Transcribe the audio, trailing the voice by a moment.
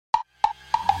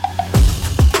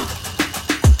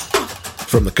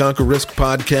From the Conquer Risk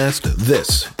podcast,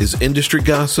 this is Industry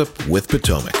Gossip with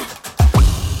Potomac.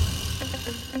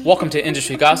 Welcome to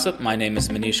Industry Gossip. My name is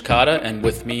Manish Kata, and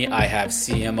with me I have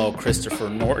CMO Christopher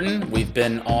Norton. We've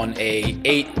been on a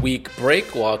 8-week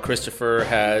break while Christopher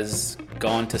has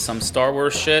gone to some Star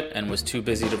Wars shit and was too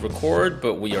busy to record,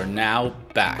 but we are now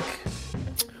back.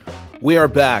 We are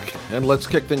back, and let's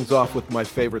kick things off with my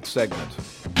favorite segment.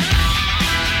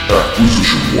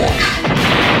 Acquisition Watch.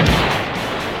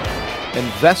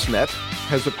 InvestNet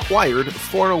has acquired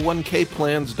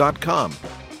 401kplans.com.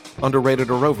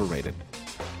 Underrated or overrated?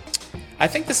 I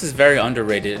think this is very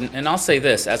underrated, and I'll say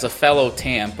this, as a fellow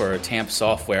TAMP or TAMP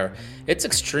software, it's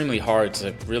extremely hard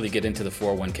to really get into the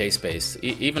 401k space.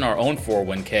 Even our own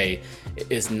 401k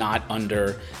is not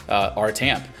under our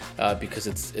TAMP because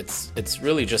it's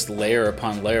really just layer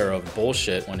upon layer of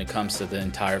bullshit when it comes to the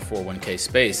entire 401k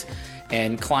space.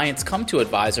 And clients come to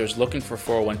advisors looking for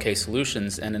 401k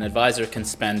solutions, and an advisor can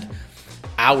spend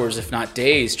hours, if not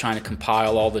days, trying to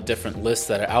compile all the different lists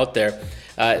that are out there.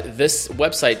 This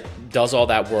website does all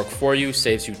that work for you,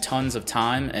 saves you tons of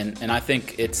time, and I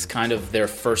think it's kind of their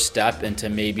first step into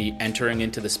maybe entering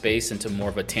into the space into more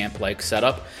of a TAMP-like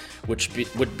setup, which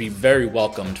would be very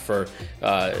welcomed for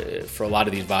a lot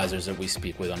of the advisors that we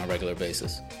speak with on a regular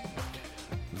basis.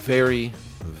 Very,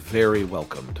 very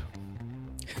welcomed.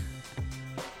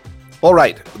 All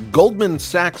right, Goldman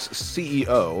Sachs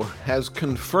CEO has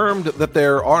confirmed that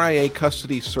their RIA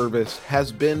custody service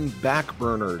has been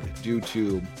backburnered due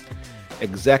to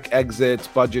exec exits,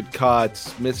 budget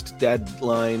cuts, missed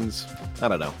deadlines. I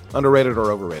don't know, underrated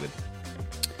or overrated?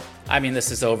 I mean,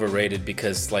 this is overrated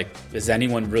because, is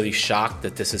anyone really shocked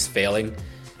that this is failing?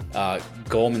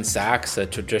 Goldman Sachs, a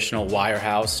traditional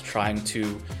wirehouse, trying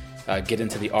to get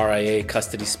into the RIA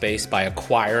custody space by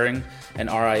acquiring an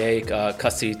RIA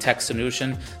custody tech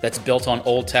solution that's built on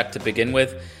old tech to begin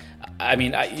with. I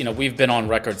mean, we've been on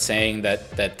record saying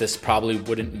that this probably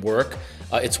wouldn't work.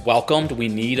 It's welcomed. We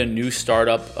need a new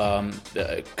startup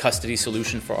custody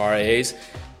solution for RIAs,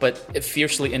 but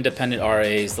fiercely independent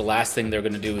RIAs, the last thing they're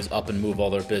going to do is up and move all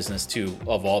their business to,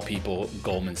 of all people,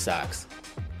 Goldman Sachs.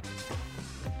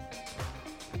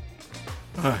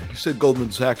 You said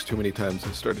Goldman Sachs too many times.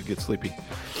 I started to get sleepy.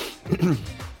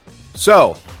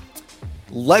 So,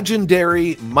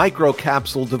 legendary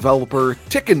microcapsule developer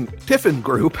Tiffin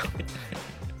Group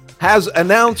has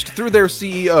announced through their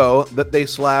CEO that they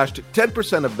slashed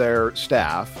 10% of their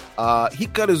staff. He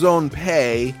cut his own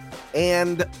pay,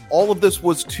 and all of this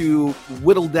was to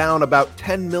whittle down about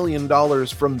 $10 million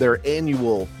from their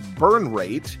annual burn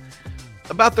rate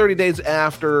about 30 days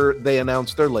after they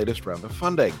announced their latest round of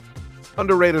funding.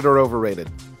 Underrated or overrated?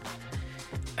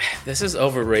 This is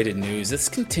overrated news. This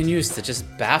continues to just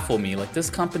baffle me. This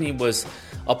company was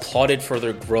applauded for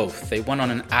their growth. They went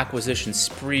on an acquisition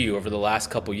spree over the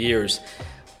last couple years,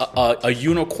 a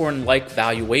unicorn-like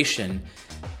valuation,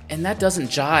 and that doesn't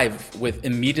jive with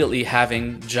immediately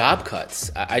having job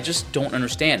cuts. I just don't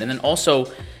understand. And then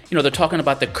also, they're talking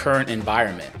about the current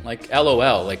environment.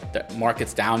 LOL, the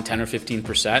market's down 10 or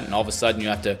 15%, and all of a sudden you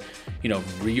have to,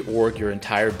 reorg your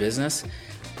entire business.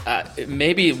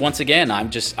 Maybe once again, I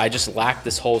just lack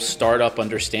this whole startup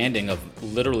understanding of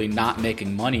literally not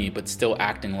making money but still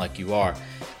acting like you are.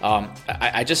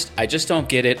 I just don't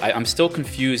get it. I'm still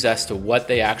confused as to what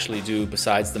they actually do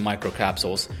besides the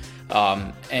microcapsules.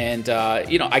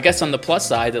 I guess on the plus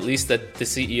side, at least that the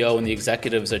CEO and the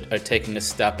executives are taking a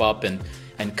step up and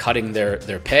cutting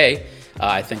their pay.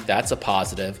 I think that's a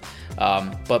positive.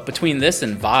 But between this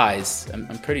and Vise,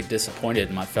 I'm pretty disappointed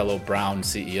in my fellow Brown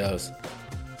CEOs.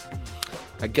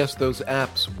 I guess those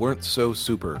apps weren't so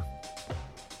super.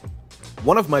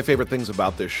 One of my favorite things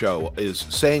about this show is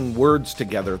saying words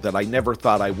together that I never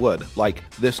thought I would, like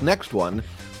this next one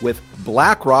with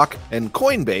BlackRock and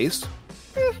Coinbase.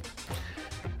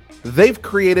 They've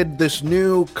created this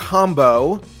new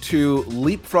combo to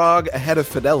leapfrog ahead of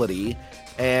Fidelity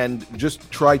and just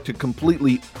try to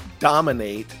completely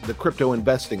dominate the crypto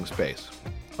investing space.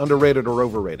 Underrated or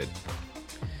overrated?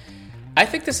 I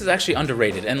think this is actually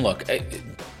underrated. And look,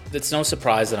 it's no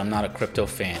surprise that I'm not a crypto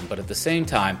fan, but at the same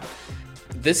time,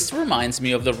 this reminds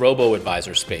me of the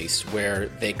robo-advisor space where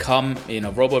they come,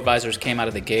 robo-advisors came out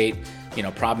of the gate,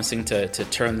 promising to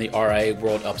turn the RIA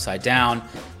world upside down.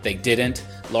 They didn't.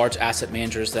 Large asset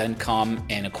managers then come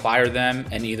and acquire them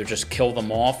and either just kill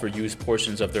them off or use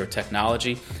portions of their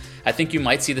technology. I think you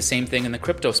might see the same thing in the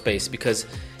crypto space because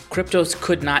cryptos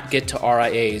could not get to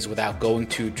RIAs without going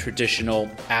to traditional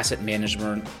asset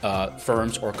management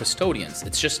firms or custodians.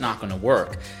 It's just not going to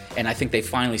work. And I think they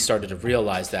finally started to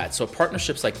realize that. So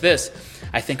partnerships like this,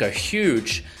 I think, are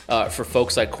huge for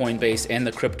folks like Coinbase and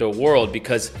the crypto world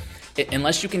because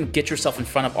unless you can get yourself in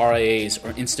front of RIAs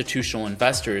or institutional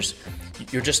investors,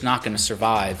 you're just not going to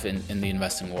survive in the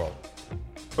investing world.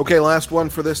 Okay, last one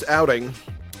for this outing.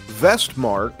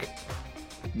 Vestmark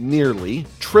nearly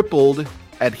tripled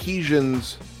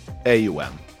Adhesion's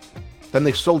AUM. Then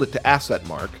they sold it to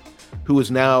AssetMark, who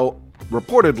is now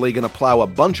reportedly going to plow a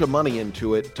bunch of money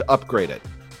into it to upgrade it.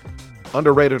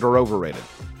 Underrated or overrated?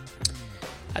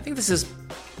 I think this is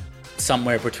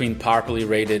somewhere between properly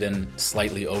rated and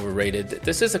slightly overrated.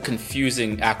 This is a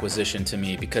confusing acquisition to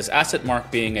me because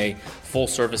AssetMark, being a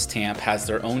full-service TAMP, has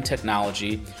their own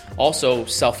technology, also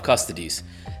self-custodies.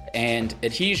 And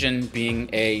Adhesion, being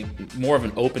a more of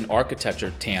an open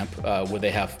architecture TAMP, where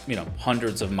they have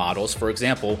hundreds of models. For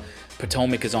example,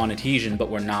 Potomac is on Adhesion, but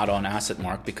we're not on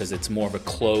AssetMark because it's more of a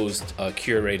closed,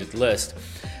 curated list.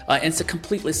 And it's a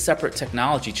completely separate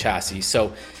technology chassis.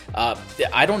 So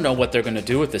I don't know what they're going to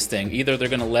do with this thing. Either they're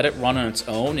going to let it run on its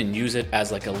own and use it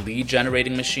as like a lead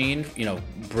generating machine,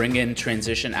 bring in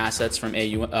transition assets from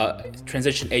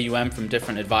transition AUM from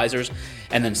different advisors,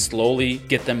 and then slowly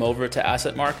get them over to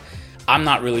AssetMark. I'm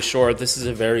not really sure. This is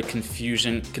a very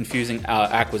confusing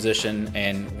acquisition,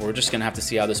 and we're just going to have to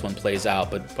see how this one plays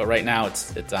out. But right now,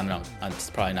 it's I don't know. It's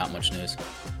probably not much news.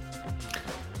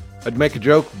 I'd make a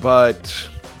joke, but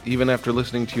even after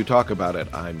listening to you talk about it,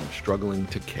 I'm struggling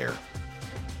to care.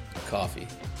 Coffee.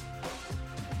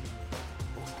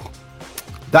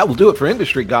 That will do it for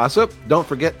Industry Gossip. Don't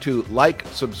forget to like,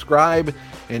 subscribe,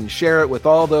 and share it with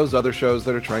all those other shows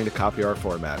that are trying to copy our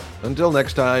format. Until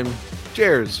next time,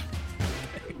 cheers.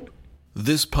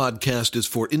 This podcast is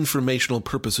for informational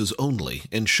purposes only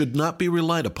and should not be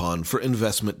relied upon for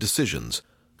investment decisions.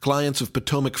 Clients of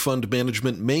Potomac Fund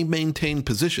Management may maintain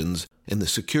positions in the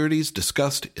securities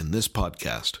discussed in this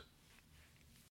podcast.